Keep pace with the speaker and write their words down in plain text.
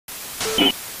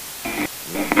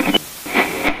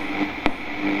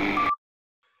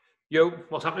Yo,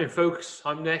 what's happening, folks?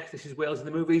 I'm Nick. This is Wales in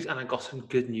the Movies, and I got some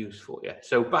good news for you.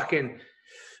 So back in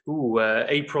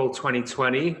April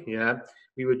 2020,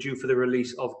 we were due for the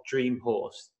release of Dream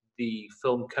Horse, the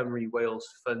Film Cymru Wales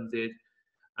funded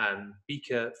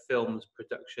Beaker Films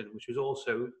production, which was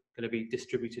also going to be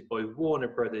distributed by Warner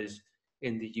Brothers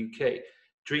in the UK.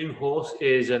 Dream Horse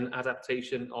is an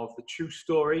adaptation of the true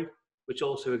story, which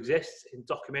also exists in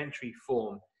documentary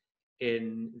form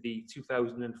in the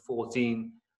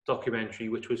 2014 documentary,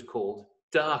 which was called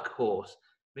Dark Horse.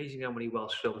 Amazing how many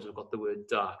Welsh films have got the word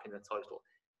dark in the title.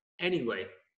 Anyway,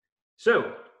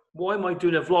 so why am I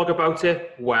doing a vlog about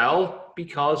it? Well,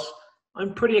 because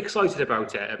I'm pretty excited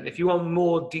about it. If you want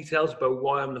more details about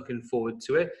why I'm looking forward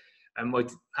to it, I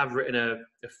have written a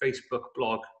Facebook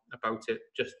blog about it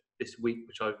just this week,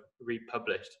 which I've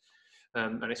republished.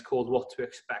 And it's called What to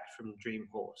Expect from Dream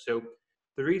Horse. So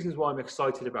the reasons why I'm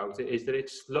excited about it is that it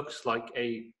looks like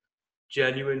a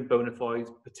genuine, bona fide,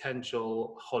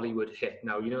 potential Hollywood hit.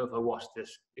 Now,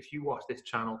 if you watch this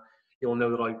channel, you'll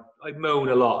know that I moan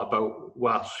a lot about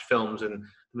Welsh films and the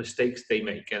mistakes they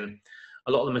make. And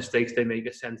a lot of the mistakes they make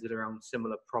are centered around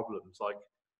similar problems, like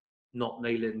not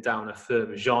nailing down a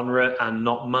firm genre and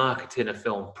not marketing a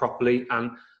film properly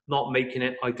and not making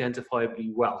it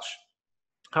identifiably Welsh.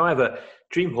 However,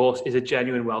 Dream Horse is a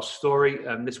genuine Welsh story.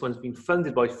 This one's been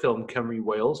funded by Film Cymru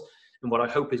Wales, and what I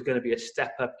hope is going to be a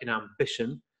step up in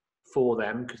ambition for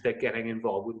them, because they're getting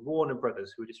involved with Warner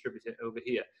Brothers, who are distributing it over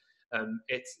here.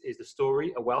 It is a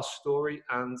story, a Welsh story,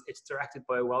 and it's directed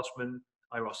by a Welshman,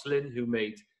 Iros Lynn, who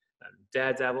made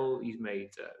Daredevil. He's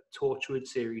made Torchwood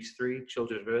Series 3,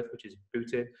 Children of Earth, which is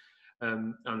booted,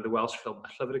 and the Welsh film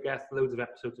Llyfrgell, loads of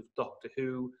episodes of Doctor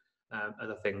Who,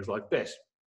 other things like this.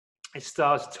 It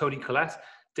stars Toni Collette,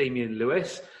 Damian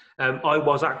Lewis. I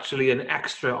was actually an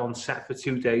extra on set for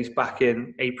 2 days back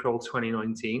in April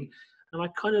 2019, and I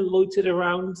kind of loitered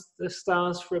around the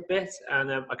stars for a bit,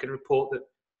 and I can report that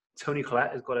Toni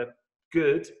Collette has got a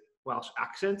good Welsh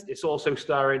accent. It's also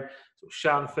starring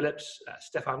Sian Phillips,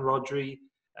 Steffan Rodri,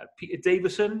 Peter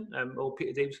Davison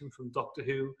from Doctor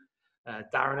Who,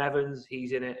 Darren Evans,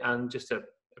 he's in it, and just a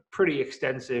pretty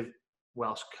extensive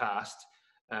Welsh cast.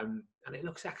 And it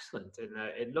looks excellent, and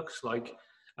it looks like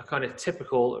a kind of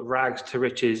typical rags to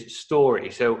riches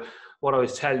story. So what I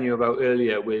was telling you about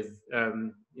earlier with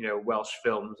Welsh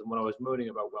films, and when I was moaning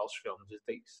about Welsh films, is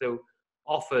they so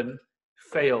often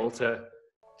fail to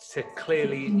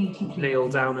clearly nail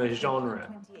down a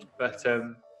genre. But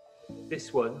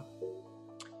this one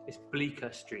is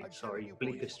Bleecker Street. Sorry,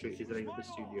 Bleecker Street is the name of the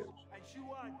studios.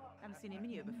 I've seen him in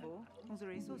here before. Owns a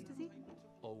racehorse, does he?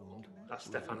 Owned. That's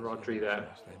Steffan Rodri there.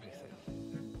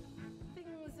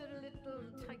 Things are a little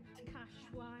tight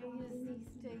cash-wise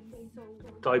these days, so...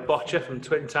 Di Botcher from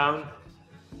Twin Town.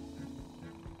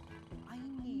 I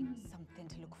need something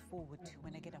to look forward to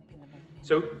when I get up in the morning.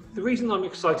 So the reason I'm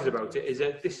excited about it is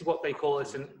that this is what they call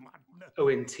it,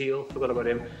 Owen Teale, forgot about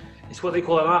him. It's what they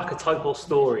call an archetypal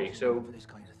story. So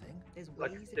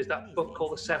like there's that book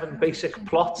called The 7 Basic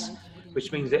Plots,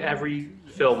 which means that every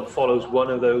film follows one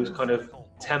of those kind of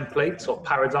templates or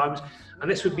paradigms,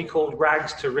 and this would be called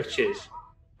Rags to Riches.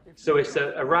 So it's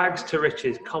a rags to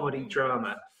riches comedy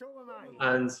drama,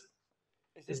 and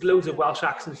there's loads of Welsh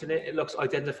accents in it. It looks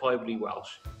identifiably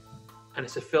Welsh, and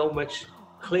it's a film which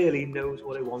clearly knows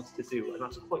what it wants to do, and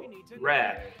that's quite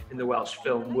rare in the Welsh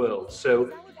film world.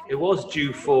 So it was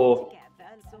due for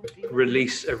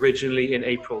release originally in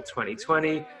April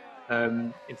 2020.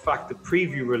 In fact, the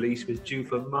preview release was due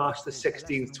for March the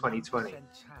 16th, 2020.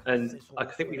 And I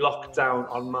think we locked down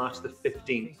on March the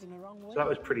 15th. So that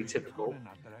was pretty typical.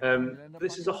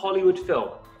 This is a Hollywood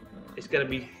film. It's going to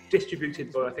be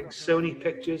distributed by, I think, Sony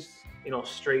Pictures in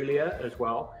Australia as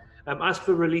well. As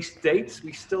for release dates,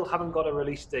 we still haven't got a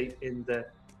release date in the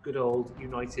good old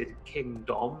United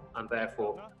Kingdom, and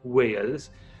therefore Wales.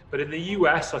 But in the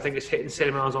US, I think it's hitting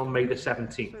cinemas on May the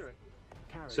 17th.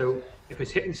 So if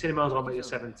it's hitting cinemas on May the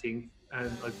 17th,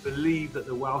 and I believe that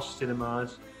the Welsh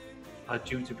cinemas are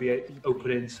due to be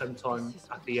opening sometime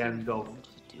at the end of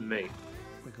May.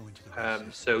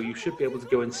 So you should be able to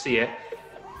go and see it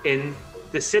in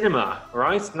the cinema,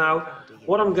 right? Now,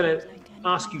 what I'm going to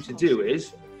ask you to do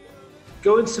is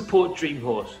go and support Dream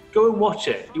Horse. Go and watch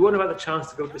it. You won't have had the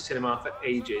chance to go to the cinema for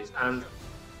ages. And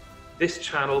this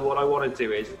channel, what I want to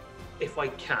do is, if I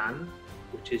can,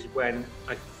 which is when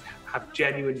I have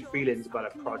genuine feelings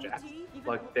about a project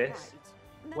like this,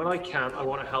 when I can, I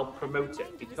want to help promote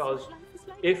it, because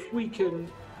if we can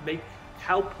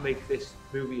help make this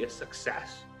movie a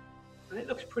success, and it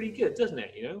looks pretty good, doesn't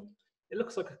it? It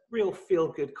looks like a real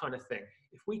feel-good kind of thing.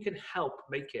 If we can help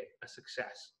make it a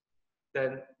success,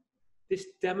 then this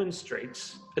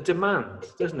demonstrates a demand,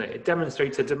 doesn't it? It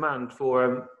demonstrates a demand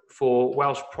for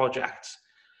Welsh projects,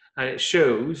 and it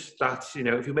shows that, you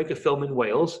know, if you make a film in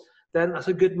Wales, then that's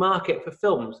a good market for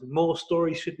films. More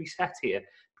stories should be set here,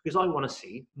 because I want to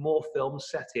see more films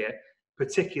set here,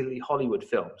 particularly Hollywood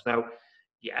films. Now,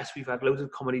 yes, we've had loads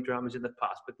of comedy dramas in the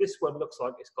past, but this one looks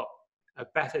like it's got a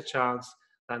better chance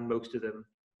than most of them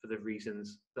for the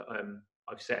reasons that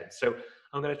I've said. So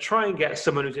I'm going to try and get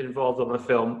someone who's involved on the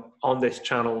film on this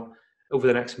channel over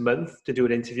the next month to do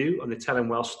an interview on the Telling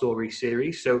Welsh Story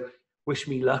series. So wish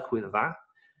me luck with that.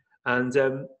 And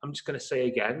I'm just going to say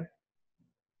again,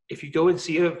 if you go and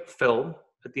see a film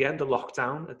at the end of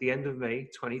lockdown, at the end of May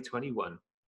 2021,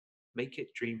 make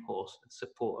it Dream Horse and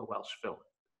support a Welsh film.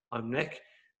 I'm Nick.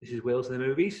 This is Wales in the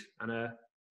Movies, and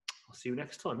I'll see you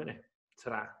next time, innit?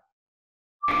 Ta-da.